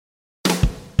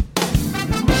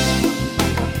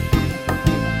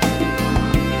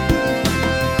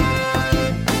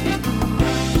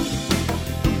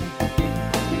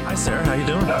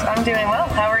I'm doing well.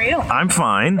 How are you? I'm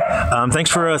fine. Thanks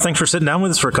for sitting down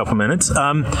with us for a couple minutes.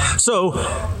 So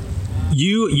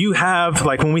you have,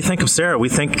 like, when we think of Sarah, we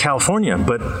think California,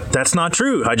 but that's not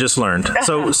true. I just learned.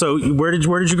 So where did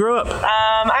you grow up?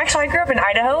 Actually, I grew up in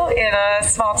Idaho, in a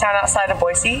small town outside of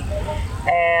Boise,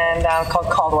 and called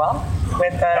Caldwell,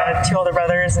 with 2 older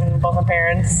brothers and both my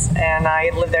parents, and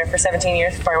I lived there for 17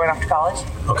 years before I went off to college.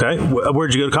 Okay. Where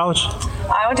did you go to college?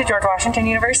 I went to George Washington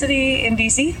University in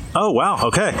D.C. Oh, wow.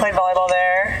 Okay. Played volleyball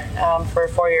there for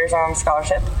 4 years on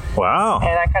scholarship. Wow.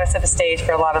 And I kind of set the stage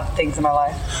for a lot of things in my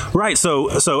life. Right. So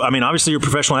I mean, obviously you're a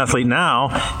professional athlete now,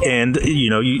 and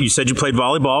you said you played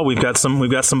volleyball. We've got some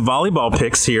volleyball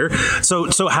pics here.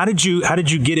 So how did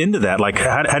you get into that? Like,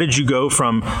 how did you go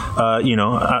from I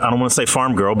don't want to say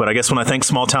farm girl, but I guess when I think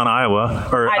small town Iowa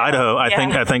or Idaho,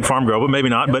 I think farm girl, but maybe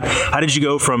not. But how did you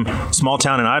go from small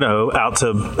town in Idaho out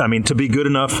to be good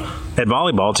enough at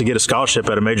volleyball to get a scholarship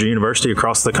at a major university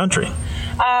across the country?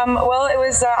 Well, it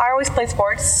was I always played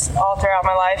sports all throughout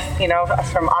my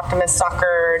life, from Optimist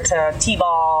soccer to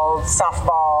t-ball,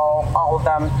 softball, all of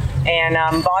them. And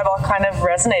volleyball kind of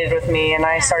resonated with me, and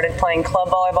I started playing club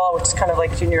volleyball, which is kind of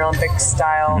like Junior Olympics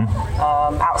style,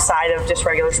 outside of just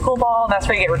regular school ball. That's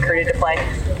where you get recruited to play.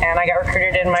 And I got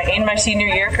recruited in my senior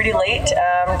year pretty late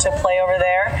to play over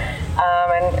there.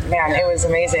 And man, it was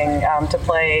amazing to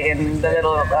play in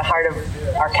the heart of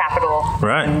our capital,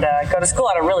 right? And go to school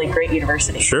at a really great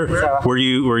university. Sure. So, were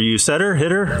you setter,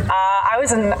 hitter? I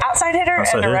was an outside hitter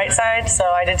and a right side, so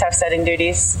I did have setting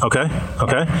duties. Okay.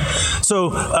 So,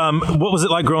 what was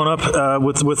it like growing up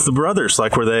with the brothers?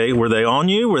 Like, were they on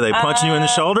you? Were they punching you in the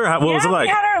shoulder? What was it like?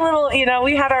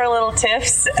 We had our little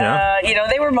tiffs. Yeah.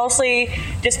 They were mostly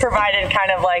just provided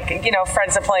kind of like,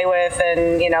 friends to play with,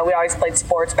 and we always played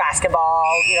sports, basketball,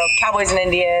 Cowboys and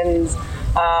Indians,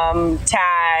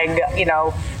 tag,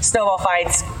 snowball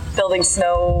fights, building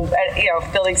snow,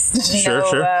 snow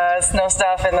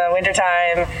stuff in the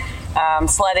wintertime,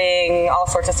 sledding, all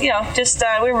sorts of, we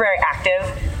were very active.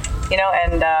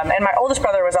 And my oldest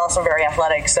brother was also very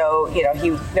athletic, so I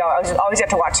always got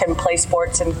to watch him play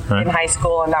sports in high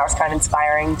school, and that was kind of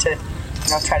inspiring to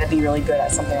try to be really good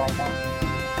at something like that.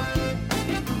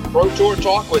 Pro Tour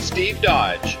Talk with Steve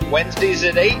Dodge, Wednesdays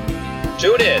at 8.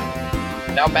 Tune in.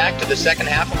 Now back to the second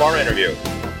half of our interview.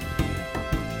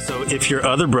 So if your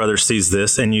other brother sees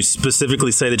this, and you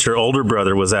specifically say that your older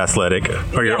brother was athletic,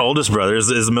 or your oldest brother, is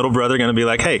the middle brother going to be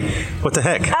like, hey, what the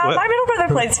heck? My middle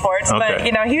brother played sports, but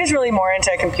he was really more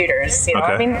into computers. Okay.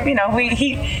 I mean,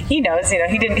 he knows.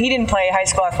 He didn't play high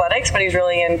school athletics, but he was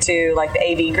really into like the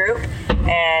AV group,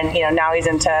 and now he's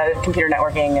into computer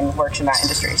networking and works in that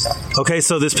industry. So okay,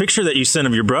 so this picture that you sent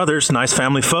of your brothers, nice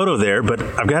family photo there, but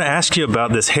I've got to ask you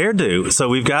about this hairdo. So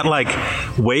we've got like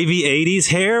wavy 80s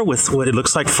hair with what it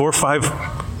looks like 4 or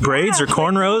 5 braids or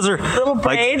cornrows or little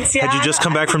braids. Had you just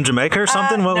come back from Jamaica or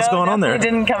something? What was going on there? I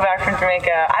didn't come back from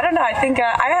Jamaica. I don't know. I think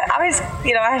I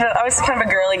was kind of a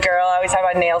girly girl. I always had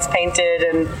my nails painted,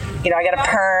 and I got a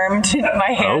permed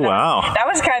my hair. Oh wow! That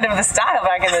was kind of the style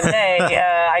back in the day.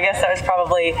 I guess that was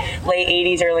probably late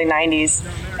 '80s, early '90s,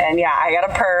 and I got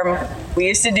a perm. We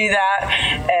used to do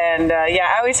that, and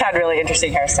I always had really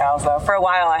interesting hairstyles though. For a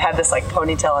while, I had this like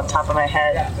ponytail on top of my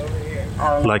head.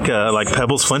 Like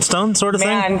Pebbles Flintstone sort of thing?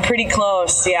 Man, pretty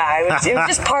close. Yeah, it was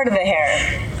just part of the hair.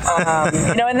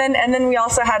 And then we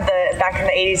also had back in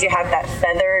the 80s, you had that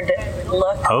feathered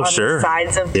look on the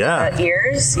sides of the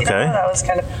ears. That was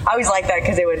kind of, I always liked that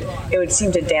because it would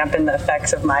seem to dampen the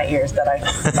effects of my ears that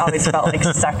I always felt like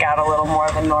stuck out a little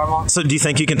more than normal. So do you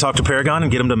think you can talk to Paragon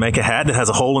and get them to make a hat that has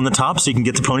a hole in the top so you can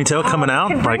get the ponytail coming out?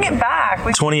 We can bring it back.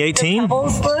 2018? The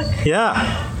Pebbles look?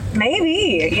 Yeah.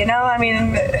 Maybe,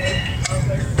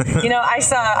 I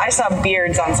saw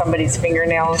beards on somebody's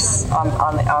fingernails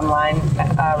online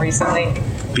recently.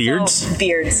 Beards? So,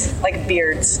 beards, like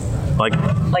beards. Like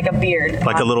a beard.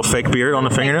 Like a little fake beard on the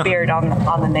fingernail? Fake beard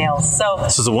on the nails. So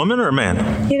this is a woman or a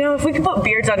man? If we can put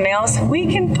beards on nails, we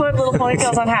can put little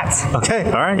ponytails on hats. Okay,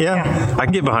 all right, yeah. I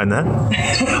can get behind that.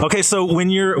 Okay, so when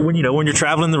you're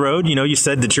traveling the road, you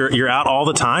said that you're out all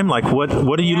the time. Like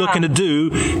what are you looking to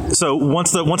do? So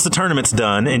once the tournament's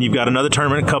done and you've got another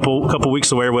tournament a couple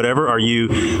weeks away or whatever, are you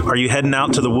heading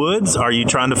out to the woods? Are you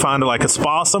trying to find like a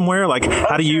spa somewhere? Like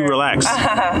how do you relax?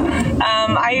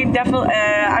 I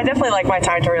definitely definitely like my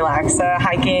time to relax.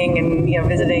 Hiking and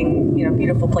visiting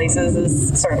beautiful places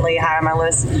is certainly high on my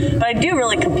list. But I do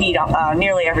really compete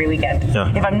nearly every weekend.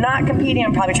 Yeah. If I'm not competing,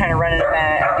 I'm probably trying to run an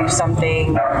event or do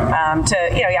something I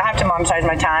have to monetize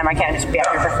my time. I can't just be out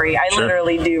here for free. I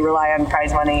literally do rely on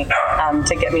prize money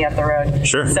to get me up the road.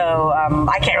 Sure. So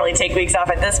I can't really take weeks off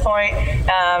at this point.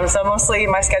 So mostly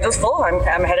my schedule's full.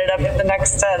 I'm headed up the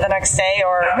next day,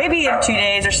 or maybe in 2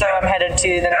 days or so. I'm headed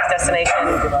to the next destination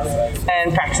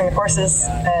and practicing the courses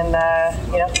and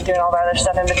doing all the other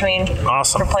stuff in between.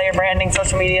 Awesome. For player branding,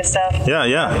 social media stuff.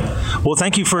 Yeah. Well,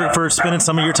 thank you for spending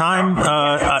some of your time.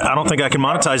 I don't think I can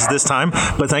monetize this time,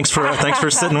 but thanks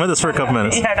for sitting with us for a couple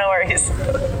minutes. Yeah, no worries.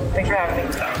 Thanks for having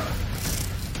me.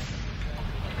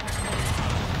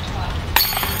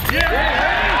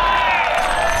 Yeah!